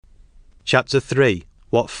Chapter 3.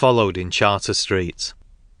 What followed in Charter Street.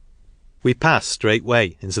 We passed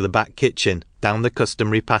straightway into the back kitchen, down the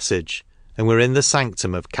customary passage, and were in the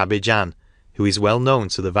sanctum of Cabbage Ann, who is well known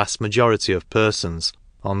to the vast majority of persons,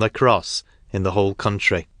 on the Cross, in the whole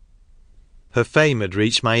country. Her fame had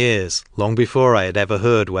reached my ears long before I had ever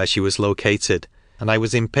heard where she was located, and I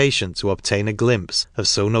was impatient to obtain a glimpse of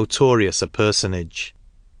so notorious a personage.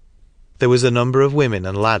 There was a number of women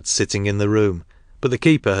and lads sitting in the room, but the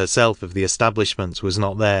keeper herself of the establishment was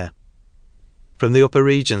not there. From the upper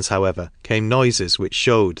regions, however, came noises which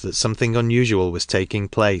showed that something unusual was taking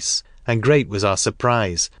place, and great was our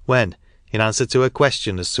surprise when, in answer to a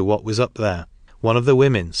question as to what was up there, one of the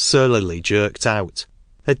women surlily jerked out,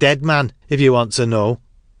 "A dead man, if you want to know."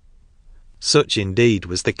 Such indeed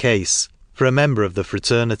was the case, for a member of the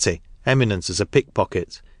fraternity, eminent as a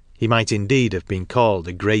pickpocket, he might indeed have been called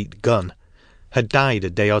a great gun, had died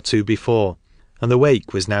a day or two before, and the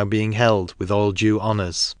wake was now being held with all due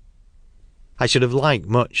honours. I should have liked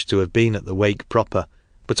much to have been at the wake proper,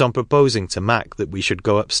 but on proposing to Mac that we should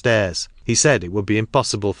go upstairs, he said it would be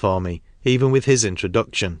impossible for me, even with his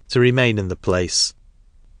introduction, to remain in the place.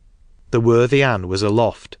 The worthy Anne was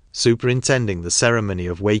aloft, superintending the ceremony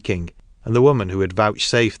of waking, and the woman who had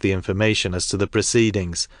vouchsafed the information as to the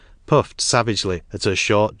proceedings puffed savagely at her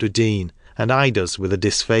short dudeen, and eyed us with a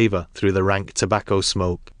disfavour through the rank tobacco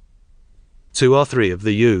smoke. 2 or 3 of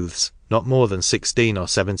the youths, not more than 16 or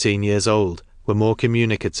 17 years old, were more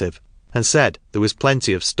communicative, and said there was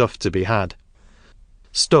plenty of stuff to be had.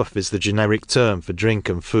 Stuff is the generic term for drink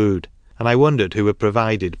and food, and I wondered who had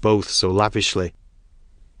provided both so lavishly.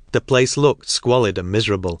 The place looked squalid and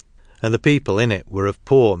miserable, and the people in it were of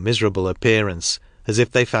poor, miserable appearance, as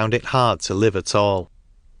if they found it hard to live at all.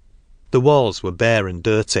 The walls were bare and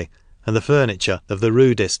dirty, and the furniture of the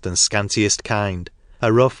rudest and scantiest kind,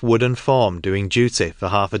 a rough wooden form doing duty for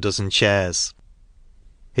 6 chairs.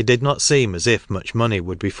 It did not seem as if much money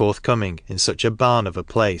would be forthcoming in such a barn of a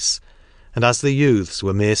place, and as the youths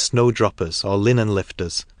were mere snowdroppers or linen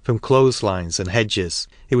lifters from clotheslines and hedges,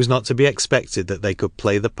 it was not to be expected that they could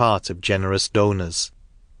play the part of generous donors.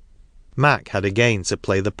 Mac had again to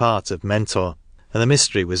play the part of mentor, and the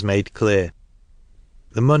mystery was made clear.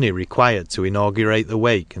 The money required to inaugurate the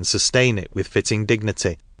wake and sustain it with fitting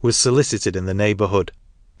dignity was solicited in the neighbourhood,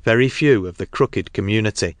 very few of the crooked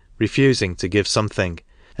community refusing to give something,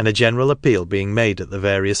 and a general appeal being made at the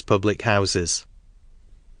various public houses.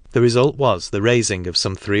 The result was the raising of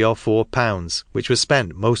some £3 or £4, which was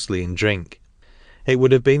spent mostly in drink. It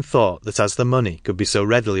would have been thought that as the money could be so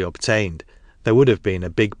readily obtained, there would have been a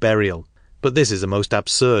big burial, but this is a most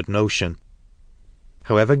absurd notion.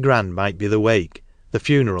 However grand might be the wake, the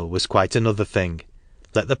funeral was quite another thing.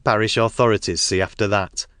 Let the parish authorities see after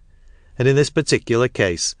that. And in this particular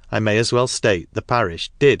case, I may as well state the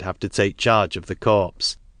parish did have to take charge of the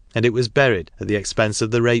corpse, and it was buried at the expense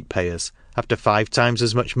of the ratepayers, after 5 times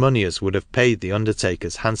as much money as would have paid the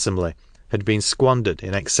undertakers handsomely had been squandered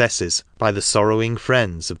in excesses by the sorrowing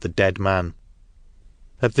friends of the dead man.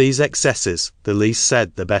 Of these excesses, the least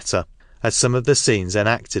said the better, as some of the scenes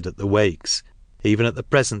enacted at the wakes, even at the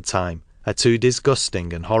present time, are too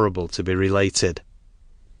disgusting and horrible to be related.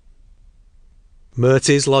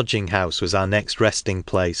 Murty's lodging-house was our next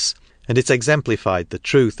resting-place, and it exemplified the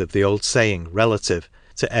truth of the old saying relative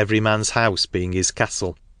to every man's house being his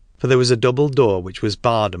castle, for there was a double door which was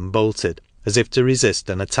barred and bolted, as if to resist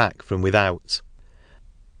an attack from without.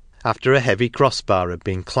 After a heavy crossbar had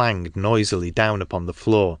been clanged noisily down upon the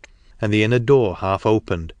floor, and the inner door half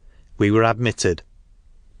opened, we were admitted.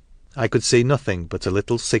 I could see nothing but a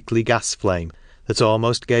little sickly gas flame that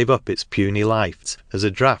almost gave up its puny life as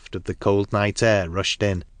a draught of the cold night air rushed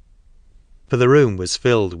in. For the room was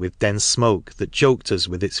filled with dense smoke that choked us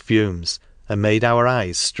with its fumes, and made our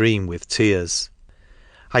eyes stream with tears.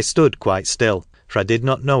 I stood quite still, for I did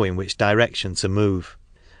not know in which direction to move,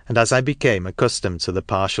 and as I became accustomed to the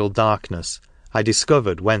partial darkness, I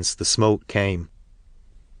discovered whence the smoke came.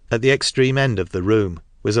 At the extreme end of the room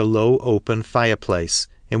was a low open fireplace,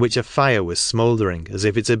 in which a fire was smouldering as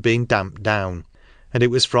if it had been damped down, and it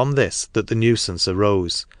was from this that the nuisance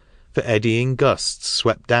arose, for eddying gusts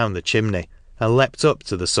swept down the chimney, and leapt up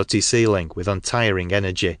to the sooty ceiling with untiring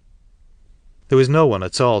energy. There was no one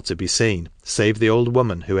at all to be seen, save the old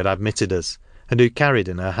woman who had admitted us, and who carried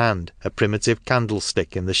in her hand a primitive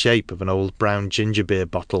candlestick in the shape of an old brown ginger-beer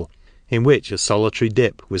bottle, in which a solitary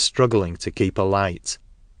dip was struggling to keep alight.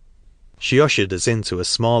 She ushered us into a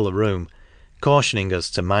smaller room, cautioning us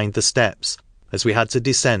to mind the steps, as we had to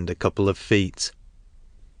descend a couple of feet.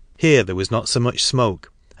 Here there was not so much smoke,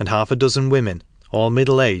 and 6 women, all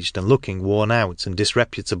middle-aged and looking worn out and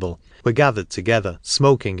disreputable, were gathered together,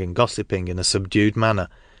 smoking and gossiping in a subdued manner,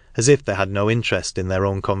 as if they had no interest in their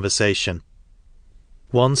own conversation.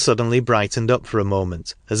 One suddenly brightened up for a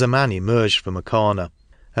moment as a man emerged from a corner,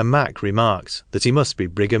 and Mac remarked that he must be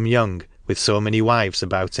Brigham Young, with so many wives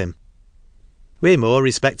about him. "We're more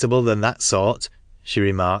respectable than that sort," she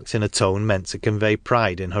remarked in a tone meant to convey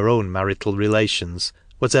pride in her own marital relations,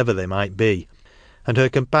 whatever they might be, and her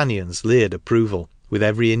companions leered approval, with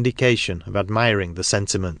every indication of admiring the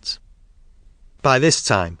sentiment. By this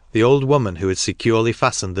time the old woman who had securely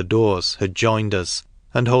fastened the doors had joined us,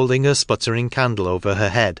 and holding her sputtering candle over her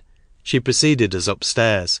head, she preceded us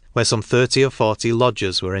upstairs, where some 30 or 40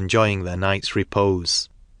 lodgers were enjoying their night's repose.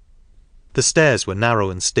 The stairs were narrow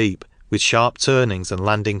and steep, with sharp turnings and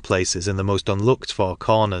landing places in the most unlooked-for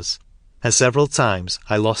corners, and several times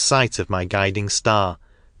I lost sight of my guiding star,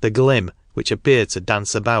 the Glim, which appeared to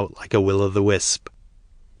dance about like a will-o'-the-wisp.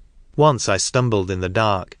 Once I stumbled in the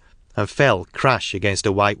dark, and fell crash against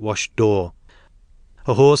a whitewashed door.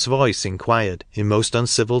 A hoarse voice inquired, in most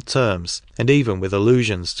uncivil terms, and even with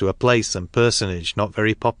allusions to a place and personage not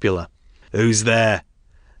very popular, "Who's there?"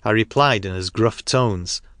 I replied in as gruff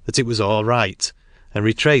tones that it was all right, and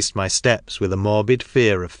retraced my steps with a morbid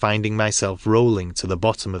fear of finding myself rolling to the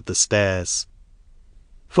bottom of the stairs.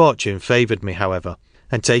 Fortune favoured me, however,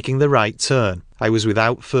 and taking the right turn, I was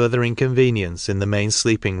without further inconvenience in the main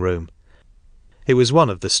sleeping-room. It was one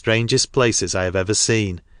of the strangest places I have ever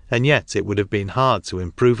seen, and yet it would have been hard to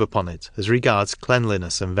improve upon it as regards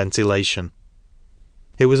cleanliness and ventilation.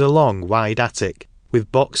 It was a long, wide attic,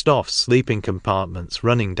 with boxed-off sleeping compartments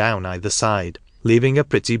running down either side, leaving a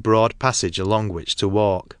pretty broad passage along which to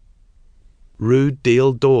walk. Rude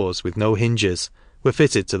deal doors with no hinges were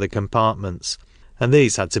fitted to the compartments, and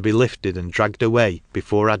these had to be lifted and dragged away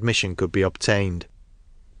before admission could be obtained.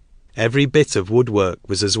 Every bit of woodwork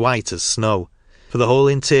was as white as snow, for the whole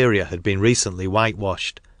interior had been recently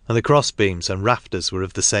whitewashed, and the crossbeams and rafters were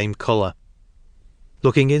of the same colour.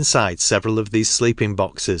 Looking inside several of these sleeping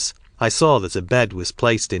boxes, I saw that a bed was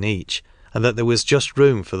placed in each, and that there was just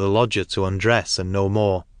room for the lodger to undress and no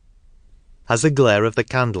more. As the glare of the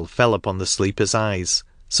candle fell upon the sleepers' eyes,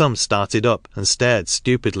 some started up and stared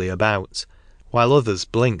stupidly about, while others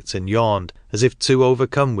blinked and yawned as if too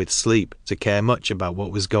overcome with sleep to care much about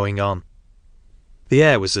what was going on. The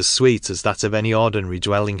air was as sweet as that of any ordinary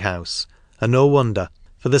dwelling-house, and no wonder,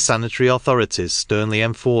 for the sanitary authorities sternly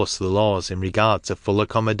enforce the laws in regard to full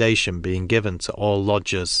accommodation being given to all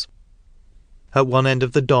lodgers. At one end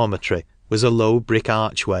of the dormitory was a low brick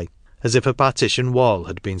archway, as if a partition wall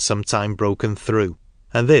had been some time broken through,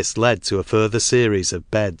 and this led to a further series of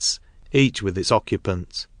beds, each with its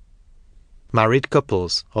occupant. Married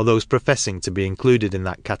couples, or those professing to be included in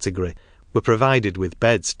that category, were provided with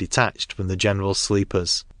beds detached from the general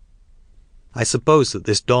sleepers. I suppose that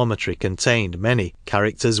this dormitory contained many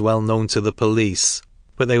characters well known to the police,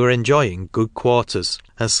 but they were enjoying good quarters,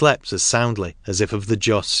 and slept as soundly as if of the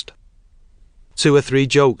just. 2 or 3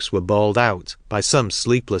 jokes were bawled out by some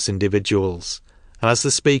sleepless individuals, and as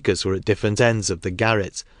the speakers were at different ends of the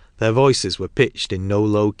garret, their voices were pitched in no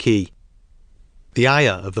low key. The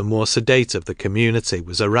ire of the more sedate of the community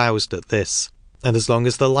was aroused at this, and as long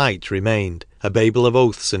as the light remained, a babel of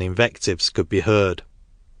oaths and invectives could be heard.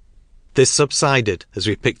 This subsided as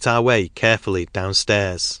we picked our way carefully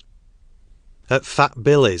downstairs. At Fat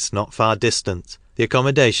Billy's, not far distant, the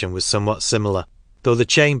accommodation was somewhat similar, though the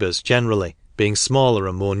chambers generally, being smaller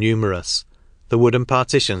and more numerous, the wooden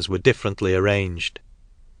partitions were differently arranged.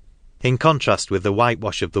 In contrast with the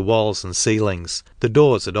whitewash of the walls and ceilings, the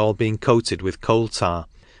doors had all been coated with coal tar,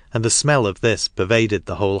 and the smell of this pervaded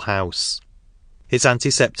the whole house. Its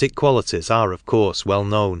antiseptic qualities are of course well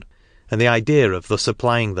known, and the idea of thus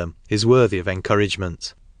applying them is worthy of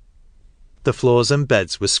encouragement. The floors and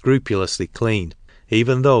beds were scrupulously clean,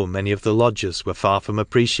 even though many of the lodgers were far from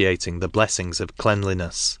appreciating the blessings of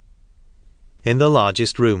cleanliness. In the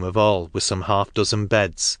largest room of all were some half-dozen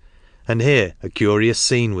beds, and here a curious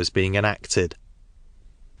scene was being enacted.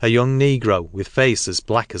 A young negro, with face as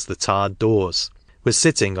black as the tarred doors, was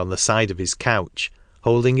sitting on the side of his couch,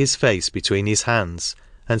 holding his face between his hands,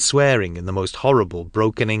 and swearing in the most horrible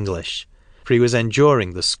broken English, for he was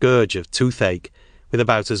enduring the scourge of toothache with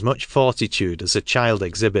about as much fortitude as a child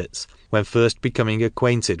exhibits when first becoming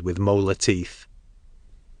acquainted with molar teeth.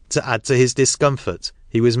 To add to his discomfort,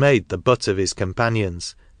 he was made the butt of his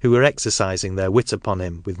companions, who were exercising their wit upon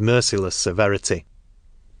him with merciless severity.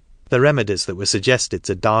 The remedies that were suggested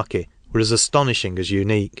to Darky were as astonishing as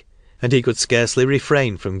unique, and he could scarcely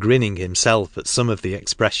refrain from grinning himself at some of the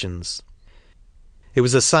expressions. It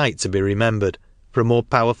was a sight to be remembered, For a more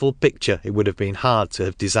powerful picture it would have been hard to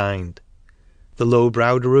have designed. The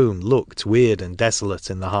low-browed room looked weird and desolate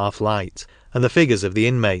in the half-light, and the figures of the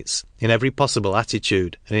inmates, in every possible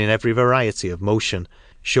attitude and in every variety of motion,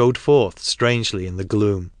 showed forth strangely in the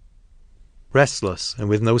gloom. Restless, and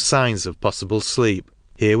with no signs of possible sleep,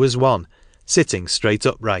 here was one, sitting straight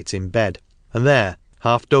upright in bed, and there,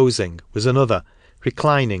 half dozing, was another,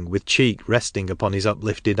 reclining with cheek resting upon his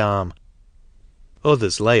uplifted arm.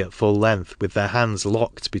 Others lay at full length with their hands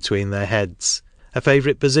locked between their heads, a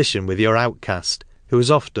favourite position with your outcast, who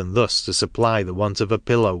was often thus to supply the want of a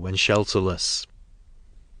pillow when shelterless.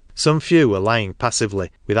 Some few were lying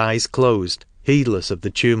passively, with eyes closed, heedless of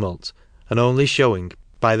the tumult, and only showing,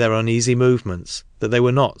 by their uneasy movements, that they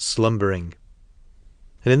were not slumbering.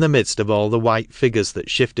 And in the midst of all the white figures that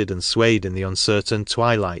shifted and swayed in the uncertain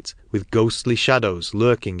twilight, with ghostly shadows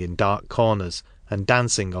lurking in dark corners and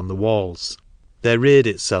dancing on the walls, there reared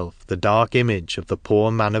itself the dark image of the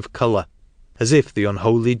poor man of colour, as if the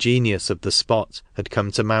unholy genius of the spot had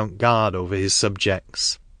come to mount guard over his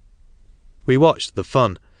subjects. We watched the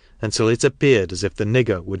fun until it appeared as if the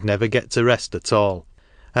nigger would never get to rest at all,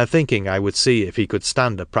 and thinking I would see if he could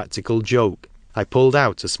stand a practical joke, I pulled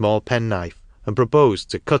out a small penknife and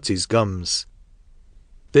proposed to cut his gums.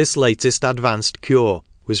 This latest advanced cure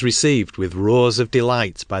was received with roars of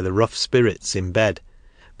delight by the rough spirits in bed,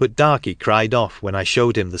 but Darky cried off when I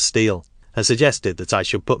showed him the steel, and suggested that I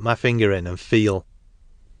should put my finger in and feel.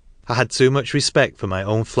 I had too much respect for my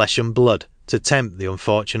own flesh and blood to tempt the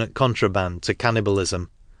unfortunate contraband to cannibalism,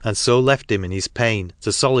 and so left him in his pain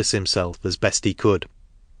to solace himself as best he could.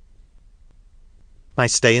 My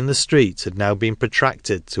stay in the street had now been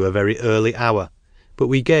protracted to a very early hour, but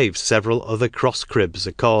we gave several other cross-cribs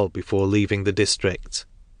a call before leaving the district.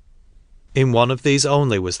 In one of these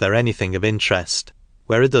only was there anything of interest,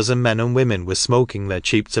 where a dozen men and women were smoking their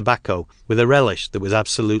cheap tobacco with a relish that was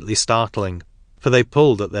absolutely startling, for they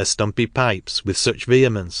pulled at their stumpy pipes with such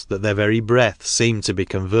vehemence that their very breath seemed to be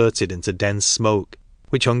converted into dense smoke,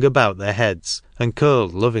 which hung about their heads and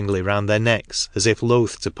curled lovingly round their necks as if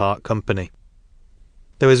loath to part company.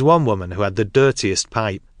 There was one woman who had the dirtiest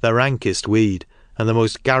pipe, the rankest weed, and the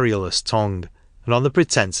most garrulous tongue, and on the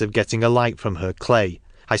pretence of getting a light from her clay,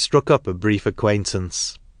 I struck up a brief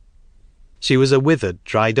acquaintance. She was a withered,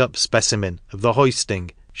 dried-up specimen of the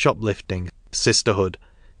hoisting, shoplifting sisterhood,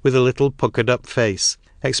 with a little puckered-up face,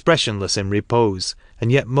 expressionless in repose,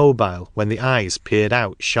 and yet mobile when the eyes peered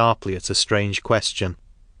out sharply at a strange question.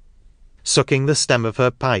 Sucking the stem of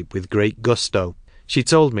her pipe with great gusto, she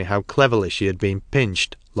told me how cleverly she had been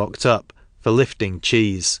pinched, locked up, for lifting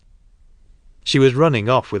cheese. She was running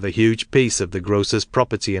off with a huge piece of the grocer's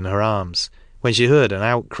property in her arms, when she heard an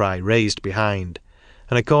outcry raised behind,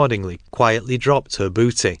 and accordingly quietly dropped her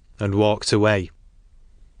booty and walked away.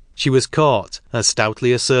 She was caught, and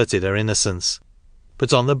stoutly asserted her innocence,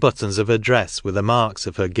 but on the buttons of her dress were the marks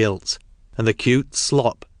of her guilt, and the cute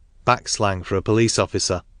slop, backslang for a police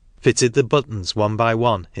officer, fitted the buttons one by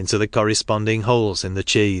one into the corresponding holes in the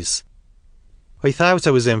cheese. "I thought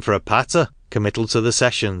I was in for a patter, committal to the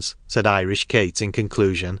sessions," said Irish Kate in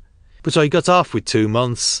conclusion, "but I got off with 2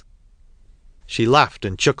 months." She laughed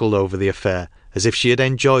and chuckled over the affair as if she had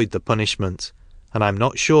enjoyed the punishment, and I'm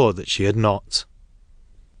not sure that she had not.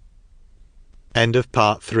 End of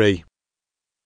part 3.